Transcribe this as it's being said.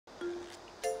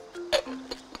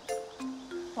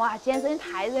哇，今天真的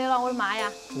太热了，我的妈呀！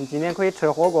你今天可以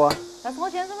吃火锅。但是我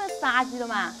今天准备吃炸鸡的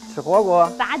嘛。吃火锅？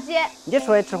炸鸡。你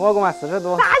说吃火锅嘛，40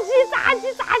度。炸鸡！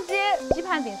几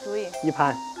盘定输赢？1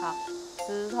盘。好，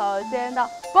石头剪刀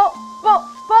布。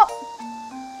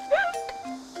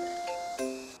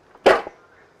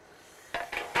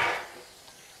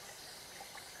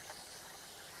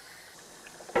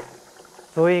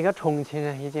作为一个重庆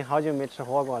人，已经好久没吃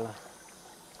火锅了。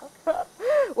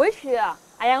委屈啊！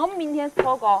哎呀，我们明天吃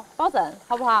火锅，保证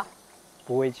好不好？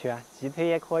不委屈啊，鸡腿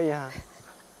也可以哈。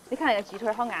你看那个鸡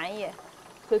腿好安逸，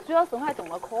最主要是我还冻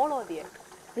了可乐的。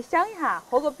你想一下，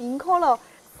喝个冰可乐，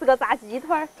吃个炸鸡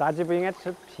腿。炸鸡不应该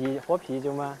喝啤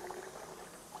酒吗？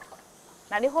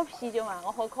那你喝啤酒嘛，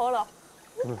我喝可乐。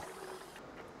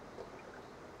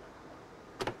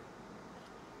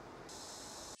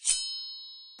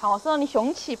看我手上的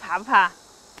凶器，怕不怕？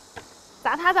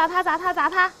炸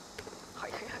它！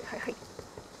嘿！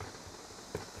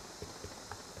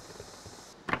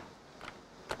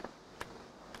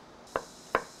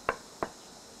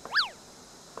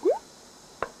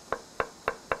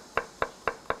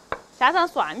加上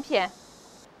蒜片、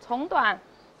葱段、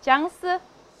姜丝，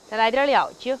再来点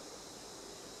料酒，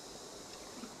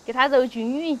给它揉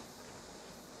均匀。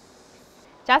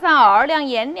加上2两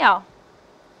腌料。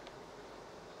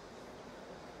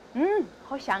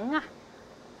好香啊！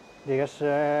这个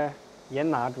是腌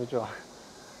蜡猪脚。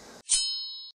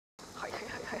嘿！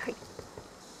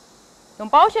用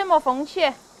保鲜膜封起。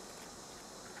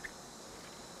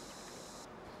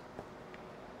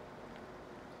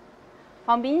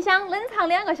放冰箱冷藏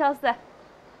2个小时。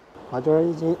花卷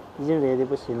已经热得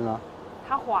不行了。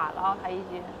它化了，它已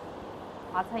经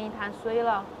化成一滩水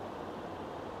了。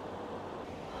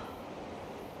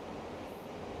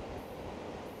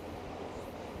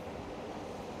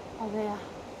好热呀！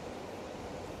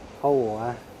好饿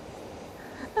啊！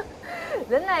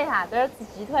扔来一下，在这儿吃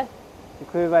鸡腿。你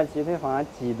可以把鸡腿放在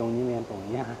急冻里面冻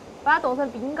一下。把它冻成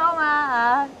冰糕吗？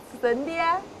啊，吃生的。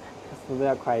速度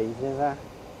要快一些噻。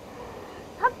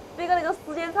别个那个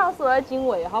时间长是为了进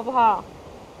味，好不好？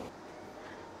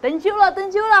等久了，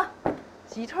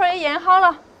鸡腿也腌好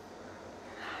了。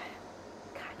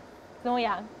看怎么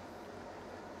样？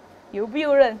诱不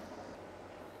诱人？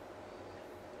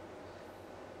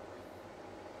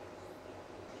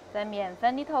在面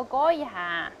粉里头裹一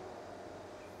下，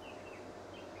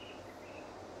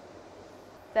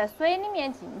在水里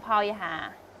面浸泡一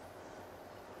下，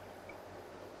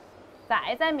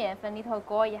再在面粉里头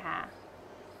裹一下，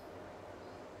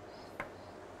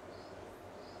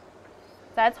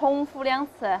再重复2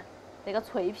次，这个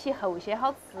脆皮厚些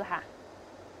好吃哈。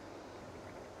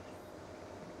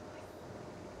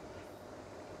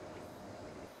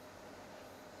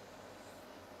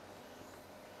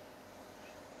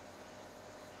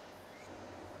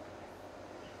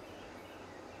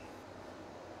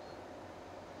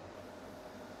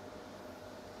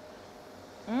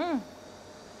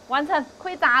完成，可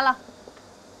以炸了。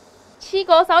起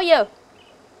锅烧油，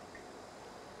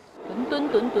炖。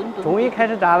终于开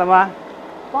始炸了吗？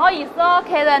不好意思哦，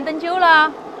客人等久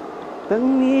了。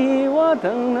等你，我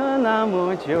等了那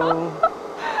么久。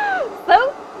收，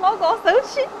老哥收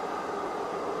起。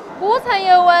5成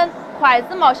油温，筷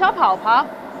子冒小泡泡。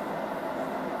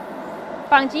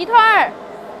放鸡腿儿。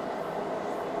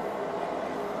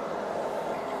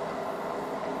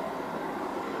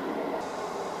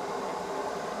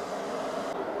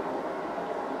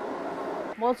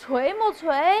莫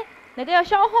吹，那个要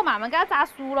小火慢慢给它炸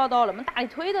熟了的，那么大的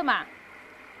腿的嘛。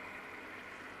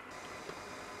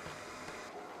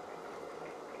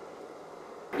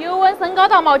油温升高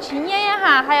到冒青烟烟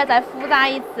哈，还要再复炸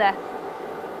一次。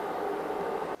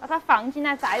把它放进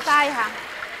来再炸一下，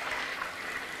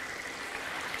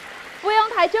不用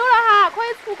太久了哈，可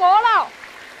以出锅了。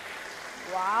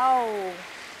哇哦！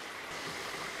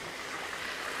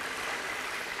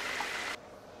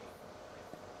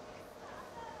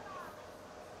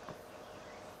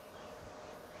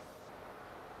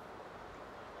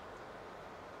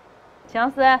秦老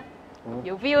师，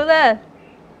诱不诱人？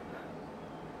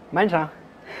满上。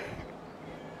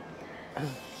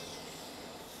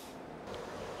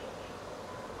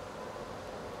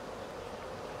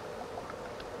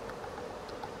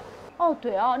哦，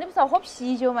对哦，你不是要喝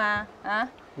啤酒吗？啊？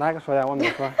哪个说的？我没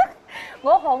说。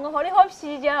我喝，你喝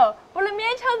啤酒，不能勉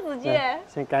强自己。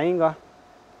先干一个。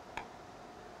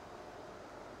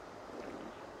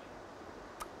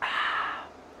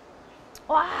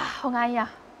哇，好安逸啊！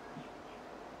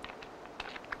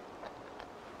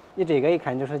你这个一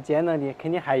看就是煎了的，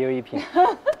肯定还有一瓶。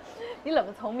你那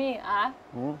么聪明啊？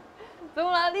怎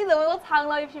么了？你认为我藏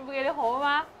了一瓶不给你喝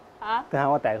吗？啊？等下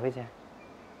我带回去。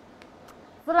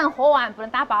怎只能喝完，不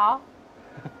能打包。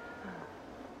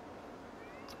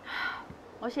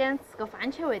我先吃个番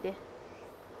茄味的。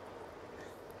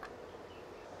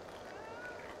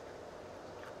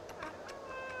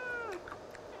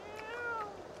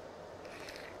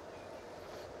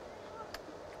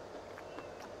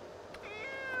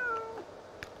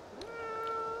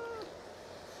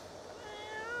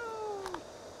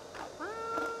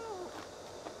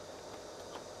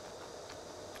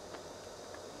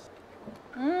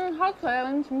好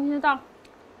脆，你听不听得到？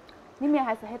里面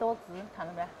还是很多汁，看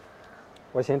到没？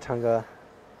我先尝个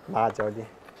辣椒的。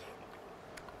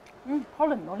好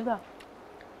嫩哦里头。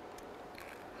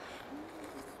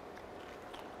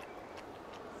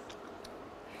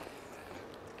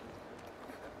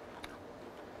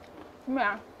怎么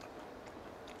样？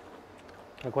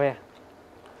还可以。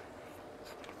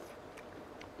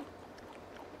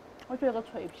我觉得这个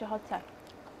脆皮好吃。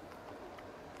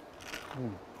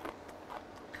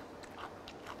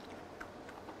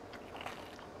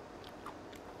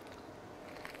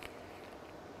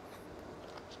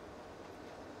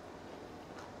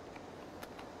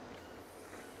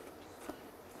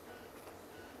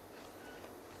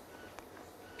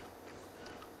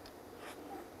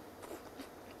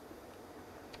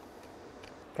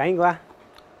干一个啊！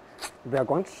你不要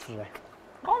光吃哎。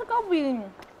搞都搞不赢。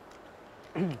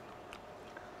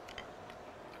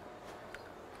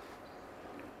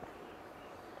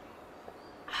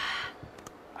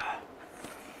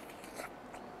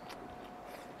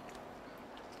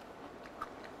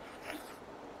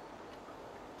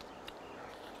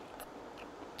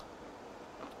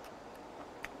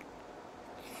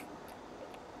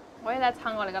我也来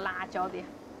尝个那个辣椒的。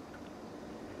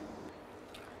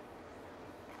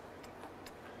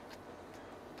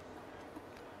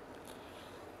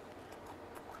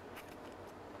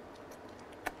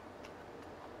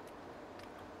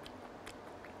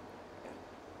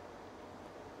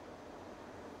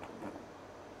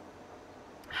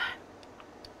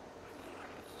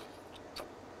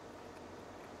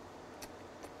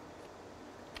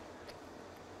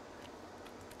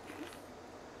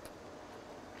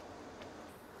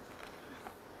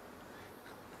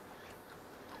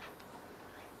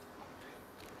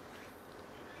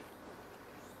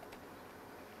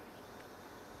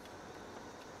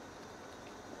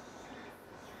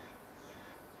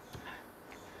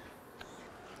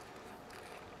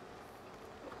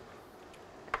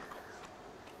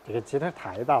这个鸡腿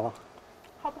太大了。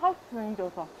好不好吃你就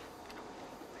说。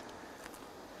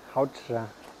好吃啊。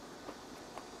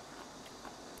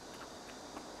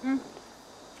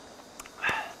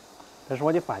这是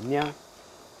我的饭量。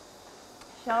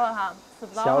小了哈，吃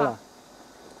不到小了。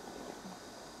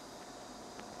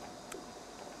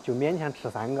就勉强吃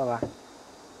3个吧。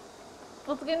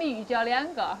我只给你预计了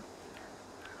2个。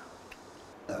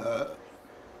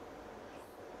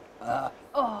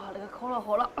哦，那个可乐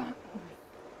喝了。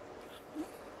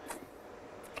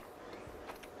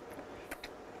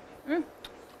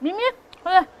咪咪，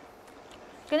回来，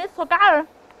给你搓嘎儿。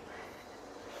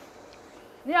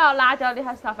你要辣椒的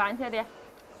还是要番茄的？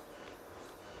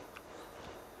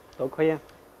都可以，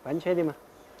番茄的嘛。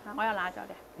那我要辣椒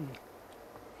的。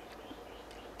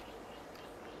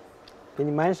给你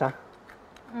满上。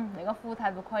那个服务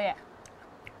态度可以。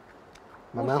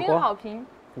慢慢喝。5星好评。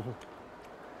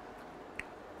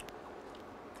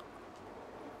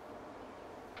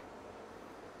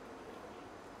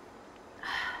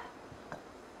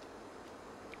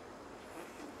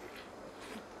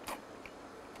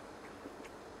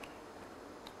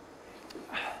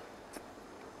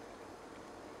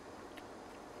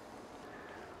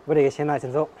我这个先拿先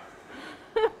走。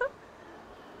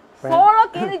说了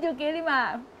给你就给你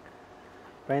嘛。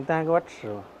不然你等下给我吃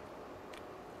了。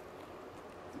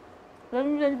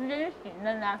人与人之间的信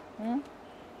任呐，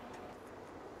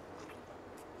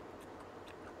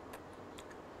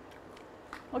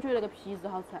我觉得那个皮子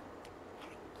好吃。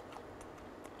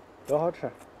都好吃。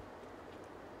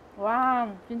哇，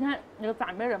今天那个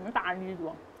蘸面那么大力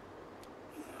度。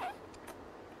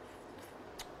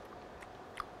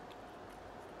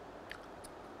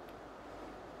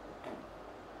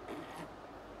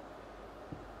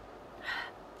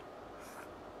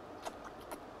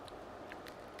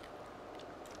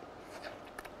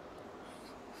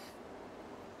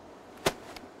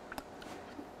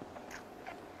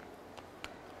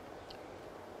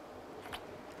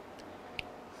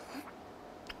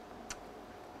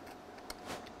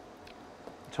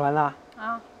吃完了？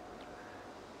啊。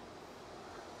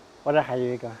我这还有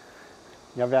一个，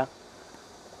要不要？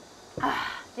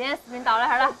今天视频到这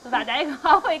儿了，祝大家一个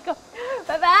好胃口，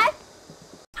拜拜。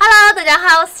Hello， 大家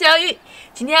好，我是小雨。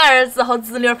今天儿子和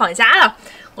侄女放假了，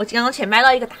我刚刚去买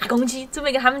了一个大公鸡，准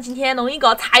备给他们今天弄一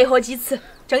个柴火鸡吃，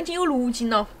将近有6斤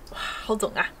了，哇，好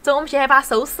重啊！走，我们现在把它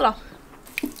收拾了，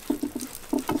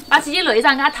把鸡的内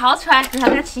脏给它掏出来，然后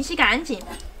给它清洗干净。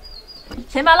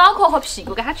先把脑壳和屁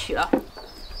股给它去了。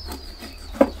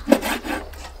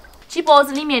鸡脖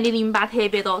子里面的淋巴特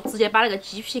别多，直接把那个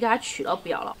鸡皮给它去了，不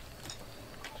要了。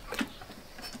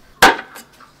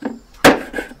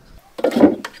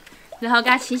然后给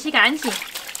它清洗干净。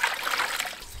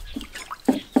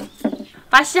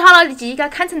把洗好了的鸡给它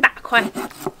砍成大块。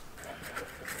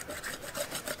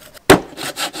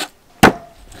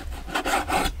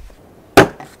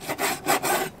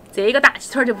这个大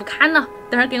鸡腿就不砍了，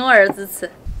等会儿给我儿子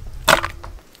吃。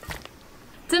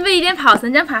准备一点泡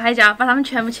生姜、泡海椒，把它们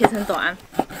全部切成段。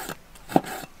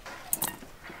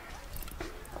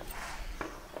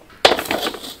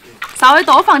稍微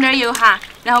多放点油哈，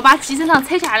然后把鸡身上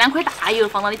扯下2块大油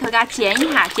放到里头，给它煎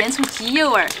一下，煎出鸡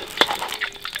油味儿。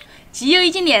鸡油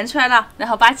已经炼出来了，然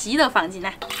后把鸡肉放进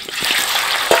来，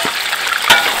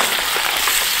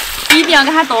一定要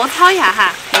给它多炒一下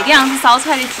哈，那个样子烧出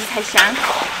来的鸡才香。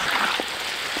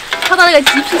炒到那个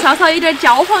鸡皮稍稍有点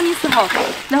焦黄的时候，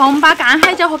然后我们把干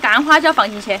海椒和干花椒放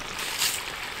进去，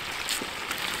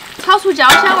炒出焦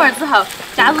香味之后，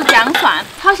加入姜蒜，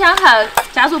炒香后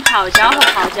加入泡椒和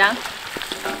泡姜，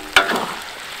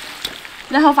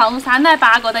然后放入3来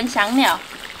8个等香料。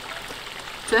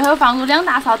最后放入2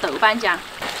大勺豆瓣酱，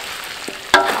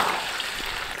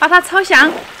把它炒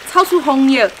香，炒出红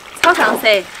油，炒上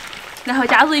色，然后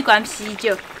加入1罐啤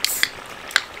酒，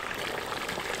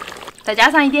再加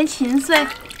上一点清水，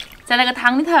在那个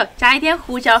汤里头加一点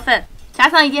胡椒粉，加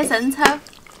上一点生抽，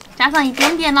加上一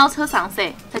点点老抽上色，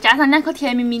再加上2颗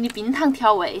甜蜜蜜的冰糖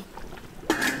调味，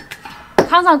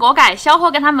扛上锅盖，小火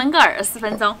给它焖个20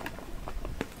分钟。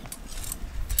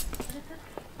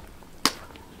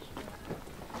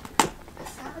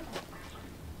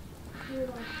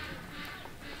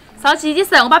烧鸡的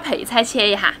时候，我把配菜切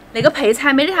一下。那个配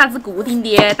菜没得啥子固定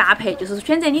的搭配，就是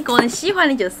选择你个人喜欢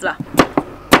的就是了。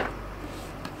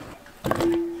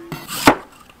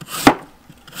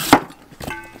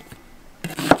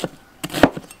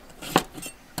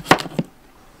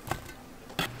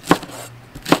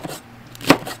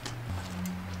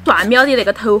蒜苗的那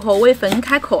个头和尾分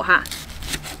开嗑哈。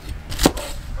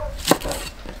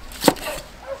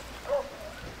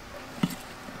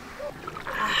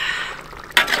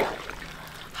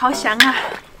好香啊！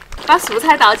把素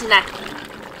菜倒进来，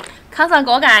扛上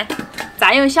锅盖，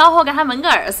再用小火给它焖个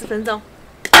20分钟。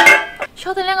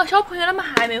晓得2个小朋友他们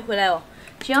还没回来哦，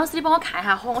金老师你帮我看一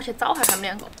下，和我去找下他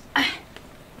们2个。哎，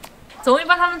终于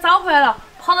把他们找回来了，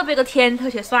跑到别个田头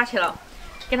去耍去了，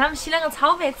给他们洗2个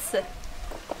炒饭吃。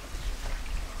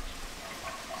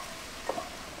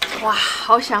哇，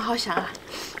好香好香啊！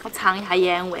我尝一下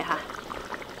盐味哈。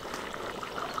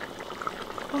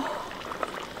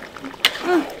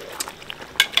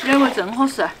盐味正合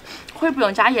适，可以不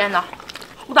用加盐了，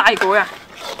好大一锅呀！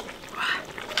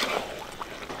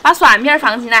把蒜苗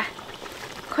放进来，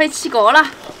可以起锅了。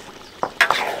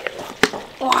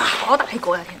哇，好大一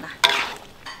锅呀！天哪！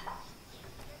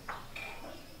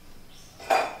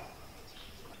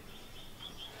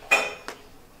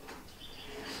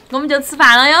我们就吃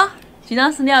饭了哟。金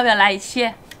老师，你要不要来一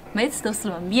起？每次都是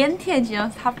那么腼腆，金老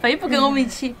师他非不跟我们一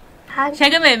起。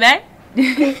先跟妹妹。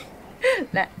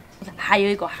来。还有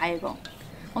一个，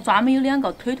我专门有2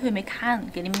个腿没砍，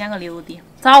给你们2个留的。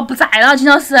咋不在了，金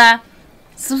老师？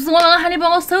是不是我刚刚喊你把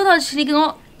我手套起，你给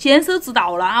我坚守自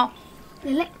盗了？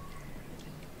没嘞，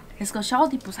那是个小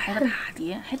的，不是还有个大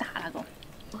的，很大那个。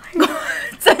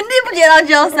真的不见了，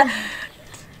金老师。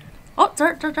哦，这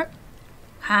儿，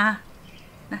哈，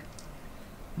来，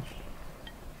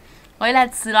我也来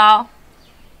吃了。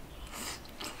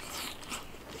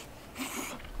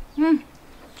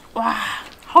哇。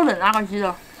好嫩啊个鸡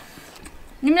肉！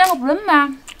你们2个不冷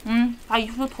吗？把衣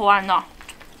服都脱完了。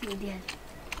有点。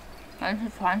但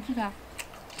是穿起噻。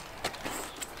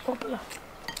我不要。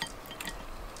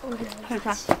可以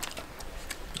穿。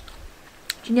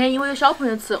今天因为有小朋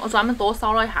友吃，我专门多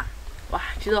烧了一下。哇，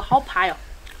鸡肉好趴哟！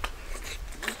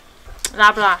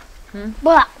辣不辣？不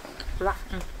辣。不辣，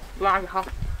不辣就好。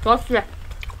多吃。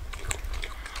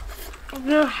我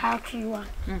觉得还要吃一碗。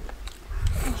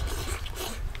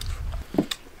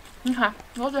你看，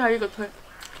我这还有一个腿，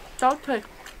小腿。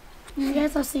应该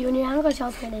说是有2个小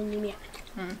腿在里面。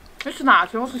你吃大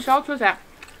腿，我吃小腿噻。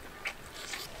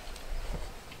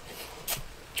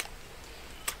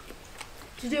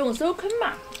直接用手啃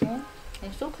嘛，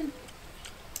用手啃。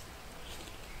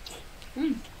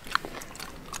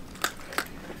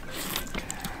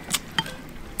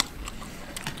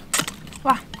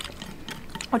哇，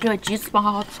我觉得鸡翅膀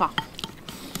好好吃啊！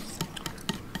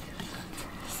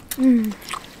嗯，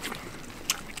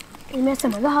里面什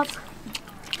么都好吃。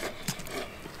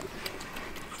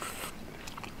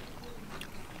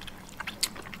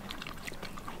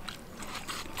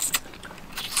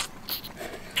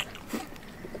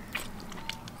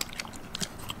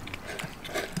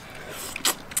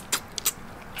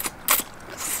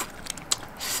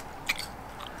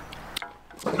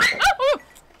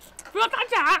不要打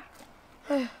架！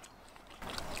哎，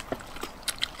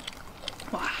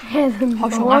哇，好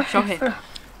凶啊，小黑！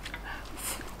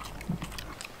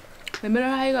妹妹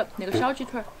那儿还有个那个小鸡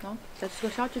腿儿，然后再吃个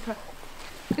小鸡腿儿。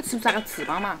你吃不吃那个翅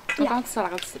膀嘛？我刚吃了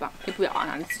那个翅膀，你不要啊，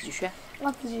那你自己选。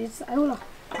我自己吃呕了。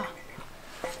啊，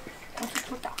我去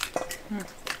吐掉。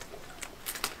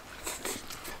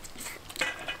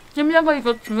你们两个一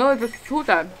个吃了一个土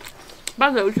蛋，把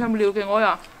肉全部留给我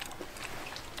呀！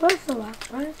我也是吧，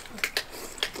我也是。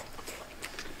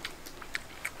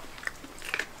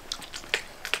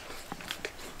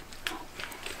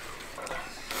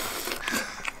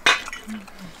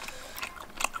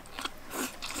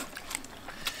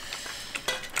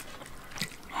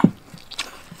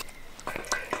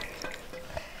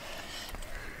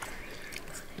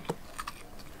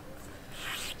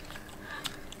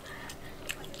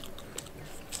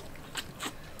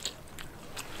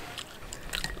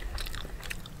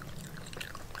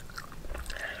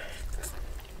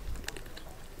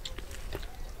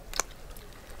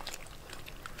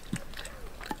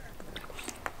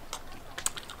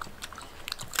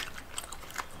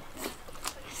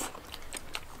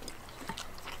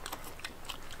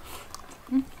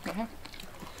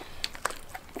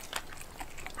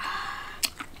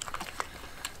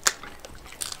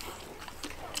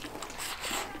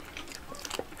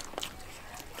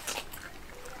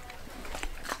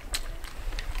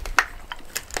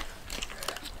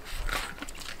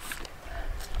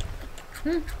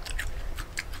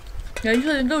你看，你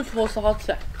说的都确实好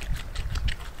吃。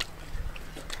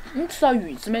你吃到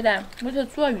鱼子没得？我觉得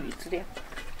煮了鱼子的。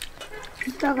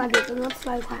这个地跟我吃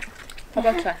了一块，要不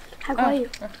要吃？还可以。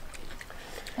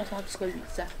我想吃个鱼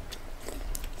子。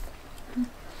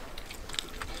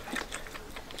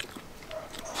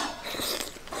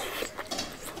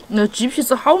那鸡皮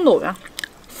子好糯呀！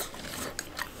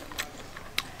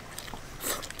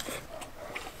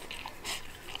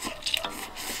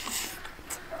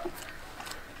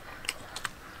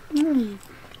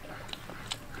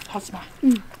好吃吗？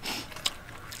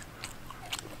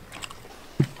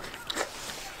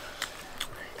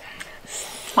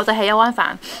我再还要碗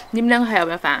饭，你们两个还要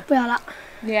不要饭？不要了，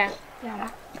你？不要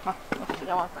了。好，我去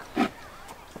要碗饭。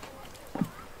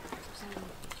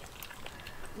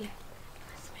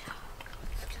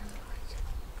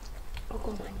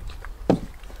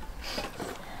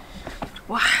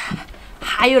哇，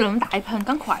还有那么大一盆，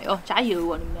赶快哦，加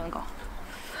油哦，你们两个。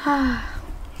啊，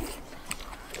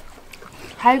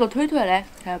还有个腿腿的，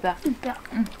还要不要？不要。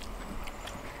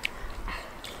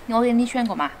我给你选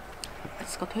个嘛，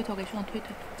吃个腿腿，给选个腿腿，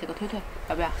这个腿腿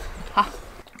要不要？好，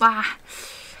哇，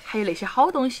还有那些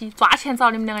好东西，抓钱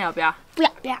找你们两个要不要？不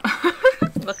要不要，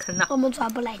我坑了。我们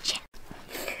赚不来钱。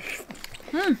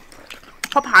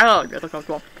好怕哦，这个叫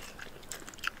做。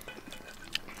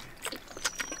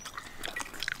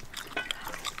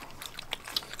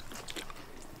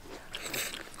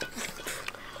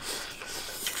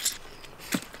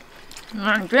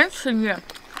你边吃鱼，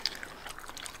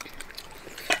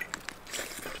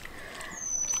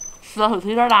舌头是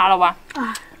有点辣了吧？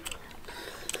啊。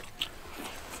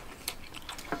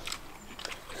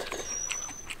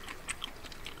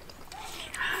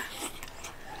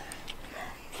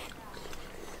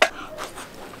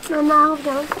妈妈，我不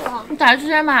想吃了。你再吃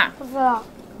点嘛。不吃了。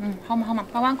好嘛好嘛，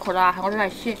把碗扣了，喊我这儿来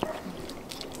洗。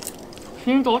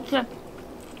请你多吃。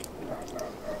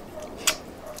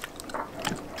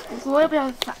我也不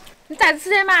想吃。你再吃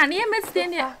点嘛，你也没吃点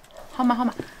点。好嘛好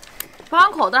嘛，把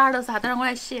碗扣到那儿的啥，等会儿我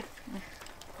来洗。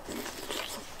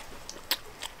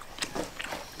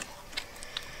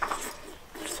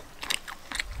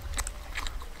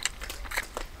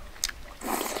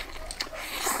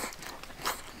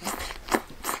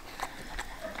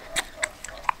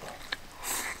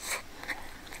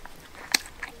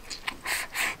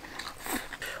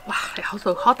哇，那好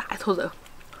肉，好大一坨肉。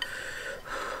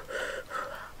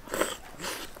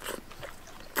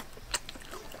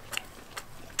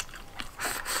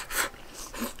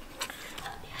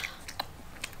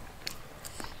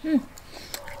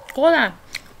果然，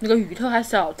那个芋头还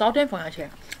是要早点放下去，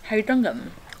还有点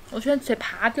硬。我喜欢吃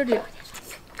趴点的。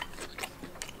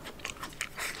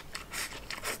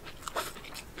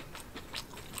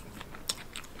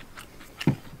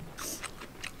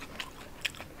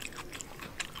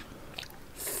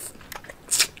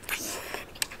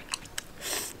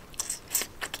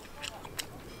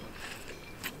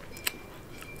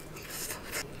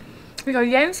一个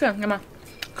眼神，干嘛？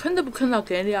啃都不啃到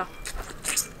这里啊！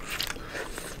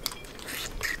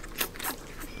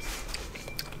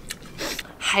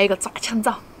还有一个炸枪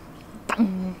枣，当！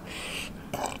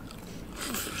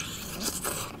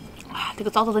啊，这个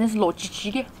枣子真的是糯叽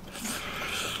叽的。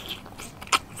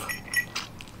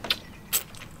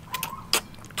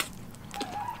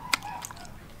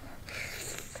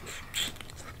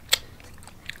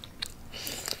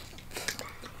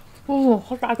哦，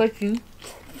好大个筋！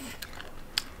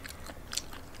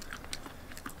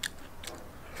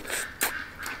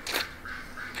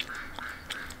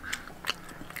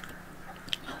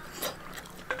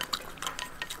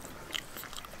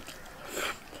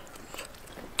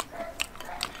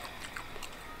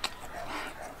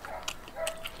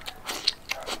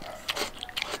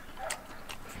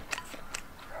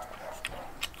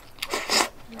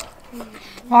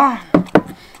哇，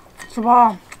吃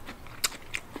饱。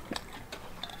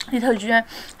里头居然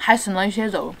还剩了一些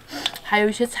肉，还有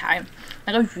一些菜，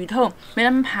那个芋头没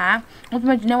那么趴，我准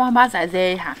备今天晚上把它再热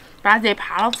一下，把它热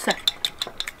趴了吃。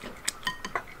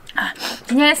啊，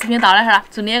今天的视频到这了，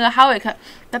祝你有个好胃口，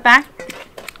拜拜。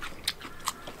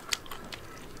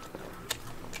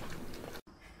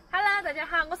Hello， 大家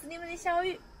好，我是你们的小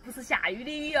雨，不是下雨的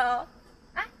雨哦。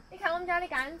哎，你看我们家的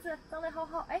杆子长得好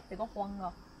好，哎，这个黄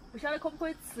了，不晓得可不可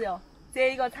以吃哟？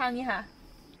这一个尝一下。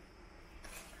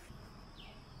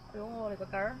哎呦，那个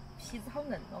根儿皮子好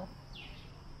硬哦！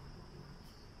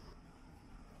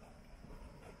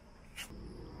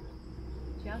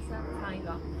徐老师，尝一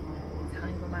个，尝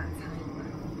一个嘛，尝一个嘛，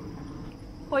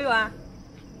可以吧？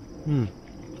嗯。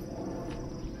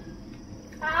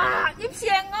啊！你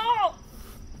骗我！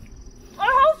哎，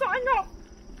好酸哦！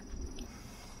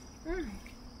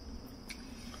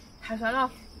太酸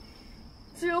了，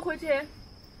只有回去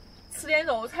吃点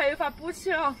肉才有法补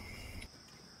起了。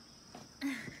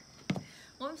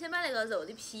我们先把那个肉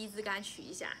的皮子给它去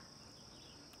一下。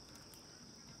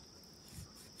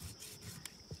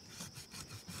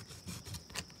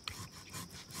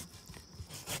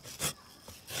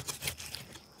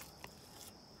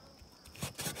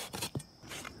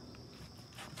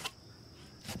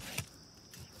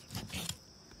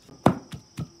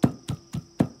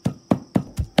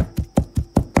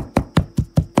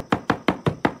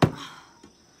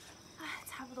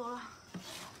差不多了。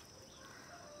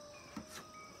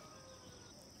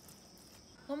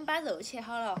我们把肉切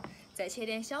好了，再切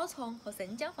点小葱和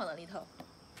生姜放到里头。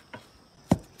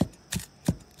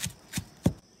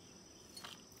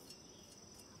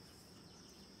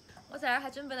我这儿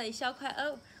还准备了一小块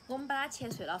藕，我们把它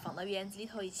切碎了，放到圆子里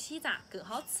头一起炸，更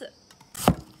好吃。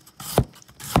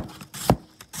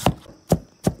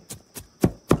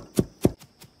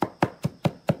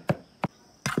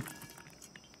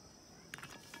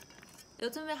肉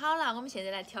准备好了，我们现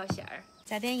在来调馅儿，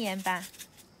加点盐巴。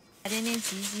加点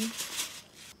鸡精，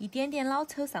一点点老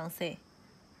抽上色，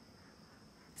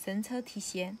生抽提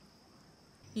鲜，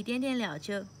一点点料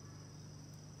酒，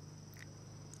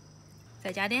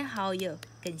再加点蚝油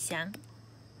更香，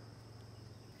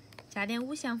加点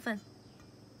五香粉，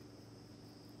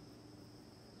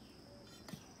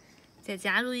再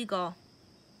加入一个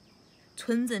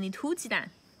纯正的土鸡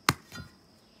蛋，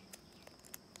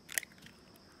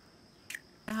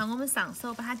然后我们上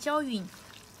手把它搅匀。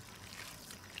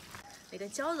那个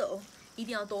绞肉一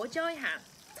定要多绞一下，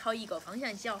朝一个方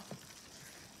向绞，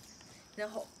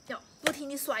然后要不停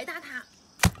地摔打它。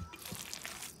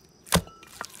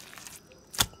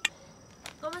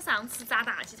我们上次炸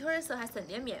大鸡腿的时候还剩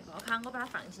点面包糠，我把它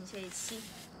放进去一起，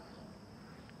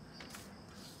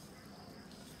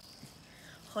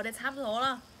和得差不多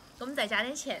了，我们再加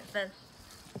点芡粉，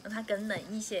让它更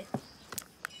嫩一些。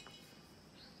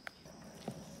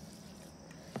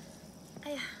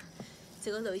哎呀！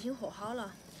这个肉已经和好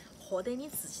了，和得你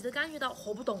自己都感觉到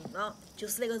和不动了，就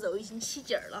是那个肉已经起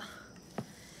劲儿了。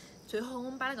最后我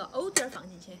们把那个藕丁放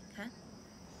进去，看。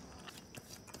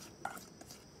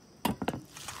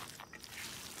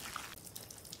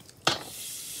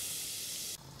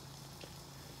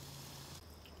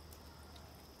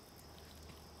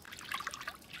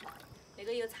那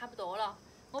个油差不多了，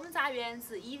我们炸圆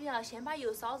子一定要先把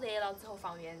油烧热了之后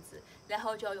放圆子，然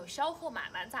后就要用小火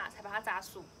慢慢炸，才把它炸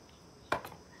熟。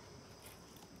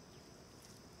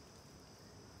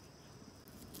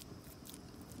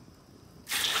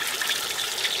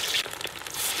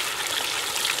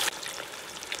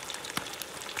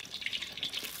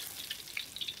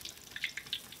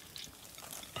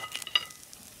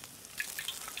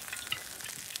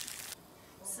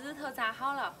石头炸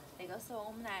好了，那个时候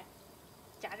我们来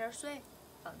加点水，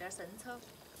放点生抽，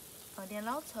放点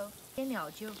老抽，点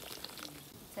料酒，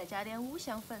再加点五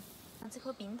香粉，放几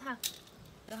颗冰糖，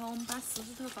然后我们把狮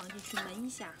子头放进去焖一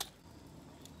下。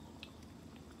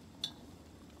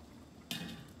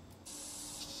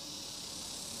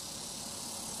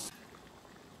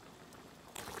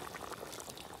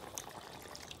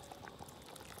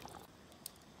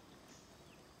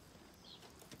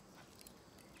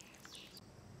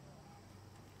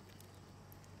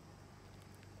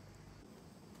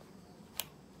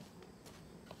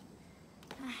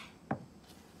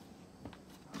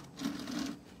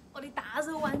我的大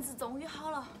肉丸子终于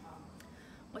好了，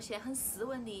我现在很斯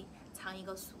文地尝一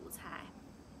个素菜。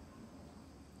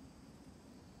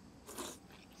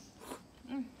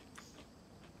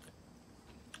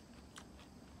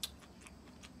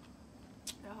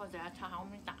然后再来尝下我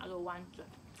们的大肉丸子，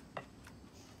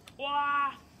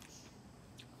哇，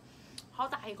好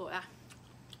大一个呀！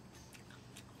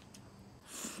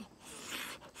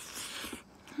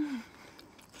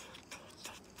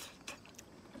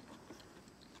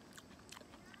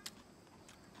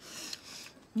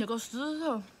那个狮子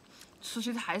头吃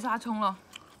起太杀虫了。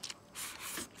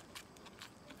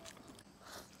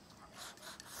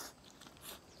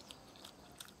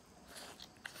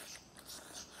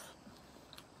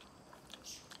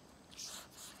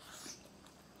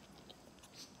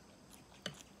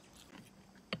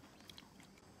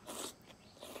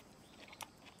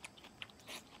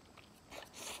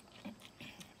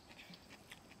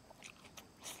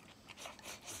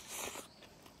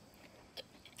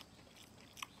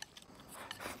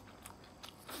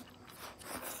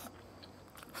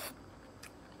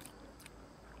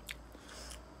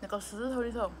那个狮子头里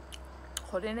头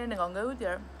和点的那个藕丁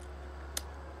儿，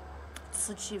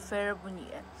吃起肥而不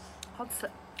腻，好吃。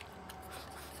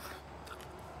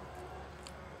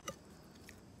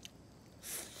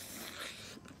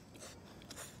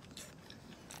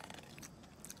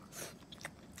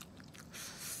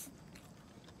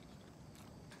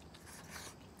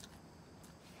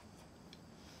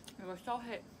那个小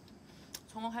黑，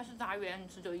从我开始炸圆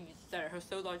吃就一直在那儿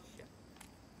守到起。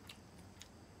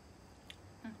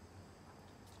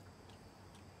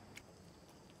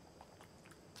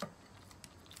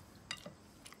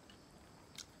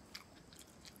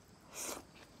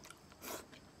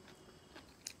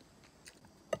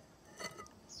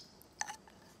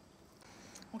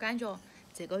我感觉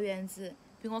这个圆子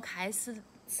比我开始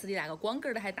吃的那个广根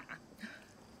儿的还大。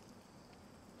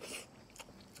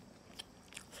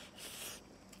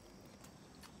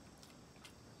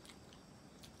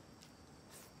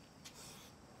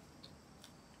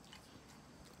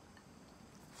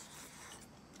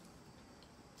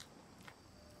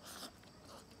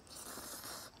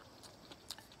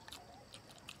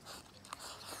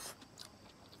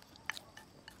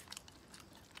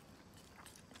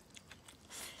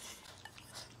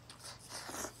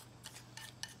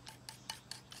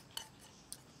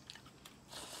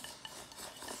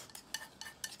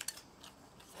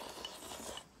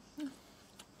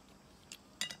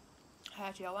还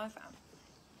要去要晚饭。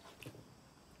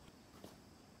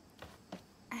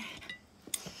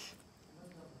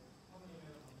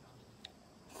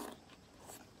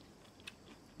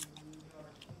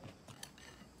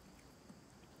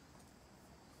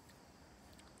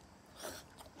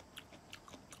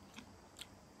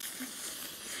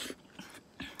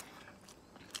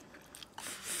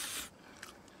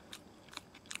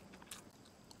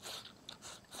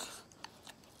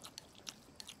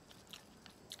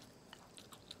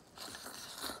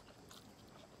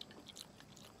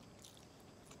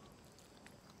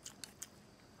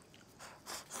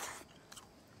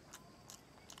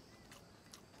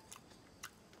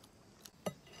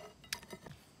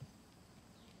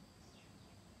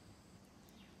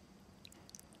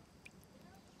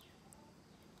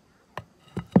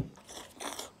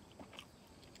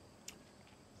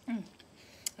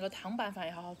那个汤拌饭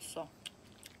也好好吃哦，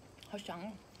好香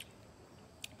哦！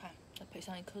看，再配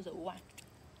上一口肉丸，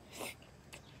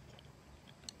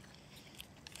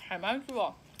太满足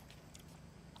了。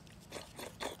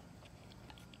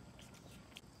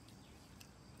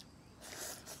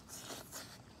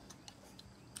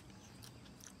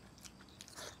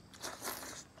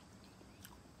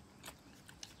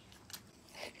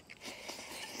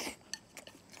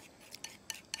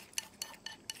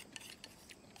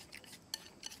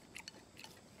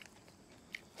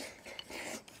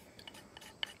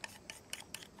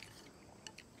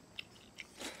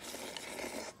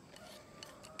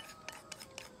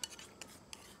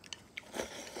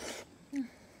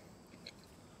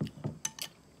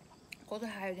锅头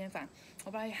还有点饭，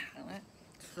我把它一焊了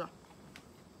吃。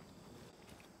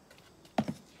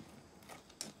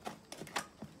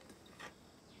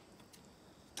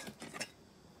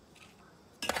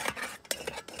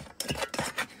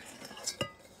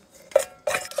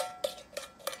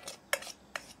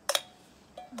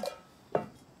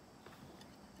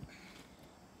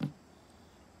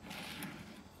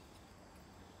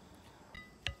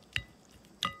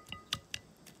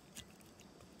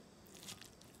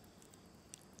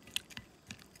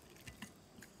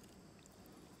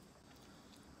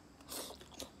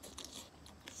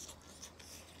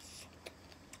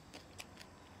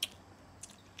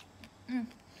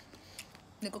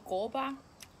那个锅巴，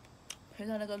配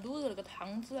上那个卤肉那个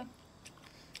汤汁，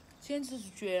简直是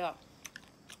绝了。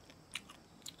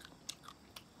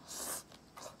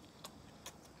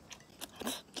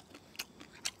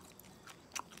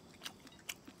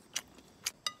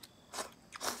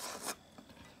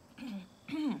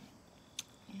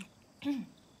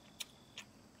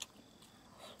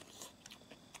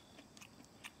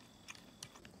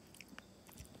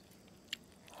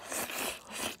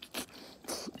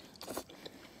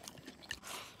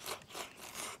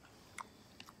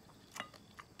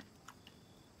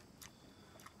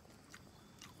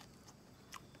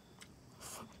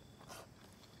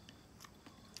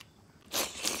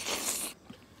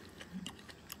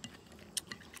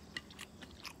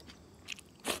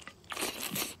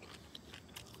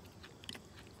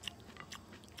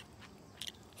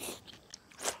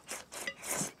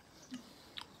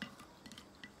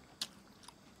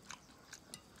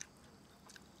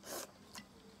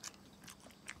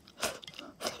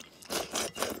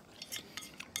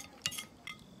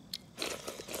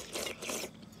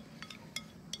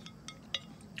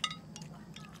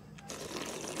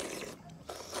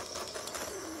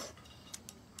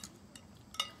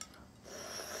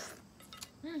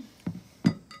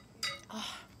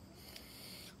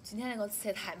今天那个吃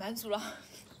得太满足了。